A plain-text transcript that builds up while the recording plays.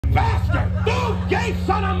bastard! No gay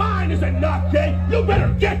son of mine isn't not gay! You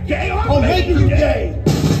better get gay or I'll make you gay!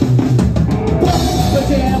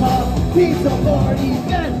 Pajama, pizza party,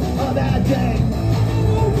 then a bad day.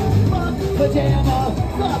 Pajama,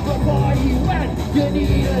 supper party, when you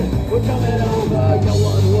need it. We're coming over, no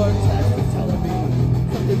one works, that's telling me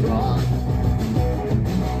something's wrong.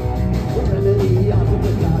 The remedy after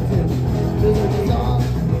the goddamn misery song.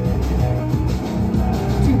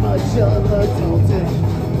 Too much of adulting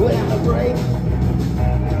without a break.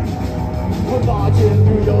 We're marching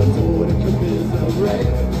through your door to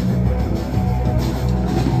commiserate.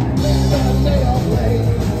 Stay up late,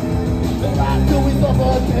 and after we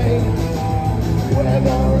suffocate, we're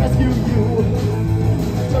gonna rescue you.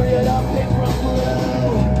 Turn it up and rumble.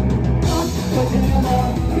 Pajama,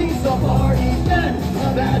 pizza party, then a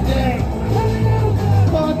bad day.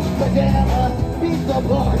 Pajama, pizza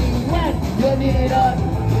party, when you need us.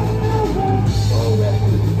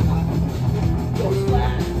 Already, go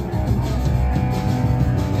slack.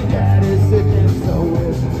 Your dad is sick and so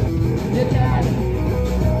is your daddy.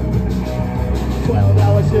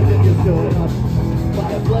 12-hour shift and you're stood up by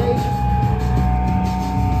a blade.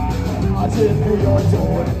 Marching through your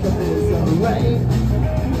door to commiserate.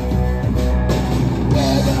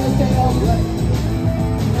 We're gonna stay up late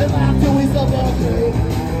and laugh till we suffocate.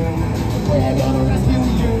 We're gonna rescue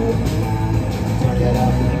you. Turn it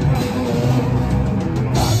up and rumble.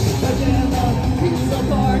 Pajama, pizza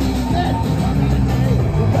party, let's come in.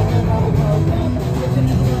 We're coming over,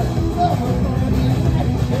 summer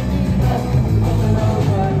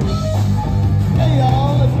party, hey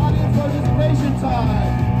y'all, it's audience participation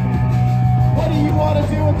time. What do you want to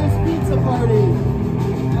do with this pizza party?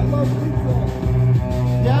 I love pizza.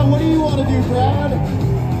 Yeah, what do you want to do, Brad? I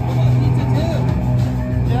love pizza too.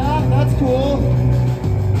 Yeah, that's cool.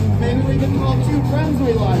 Maybe we can call 2 friends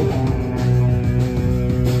we like.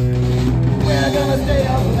 We're gonna stay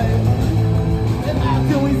up late and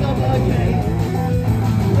after we suffocate.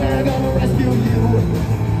 We're gonna rescue you.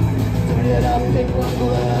 Turn it up, big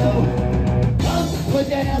rumble.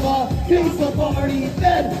 Pajama, pizza party,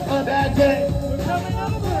 then a bad day. We're coming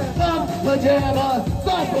over. Pajama,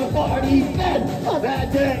 supper party, then a bad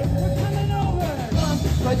day. We're coming over.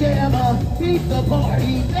 Pajama, pizza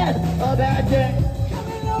party, then a bad day.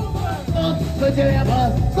 Coming over. Pajama,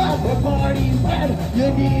 supper party, when you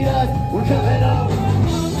need us. We're coming over.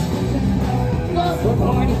 Supper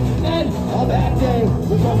party, then a bad day.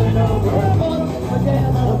 We're coming over.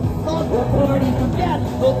 Pajama, supper party, forget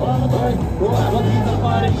the fathers. We'll have a pizza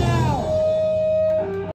party now.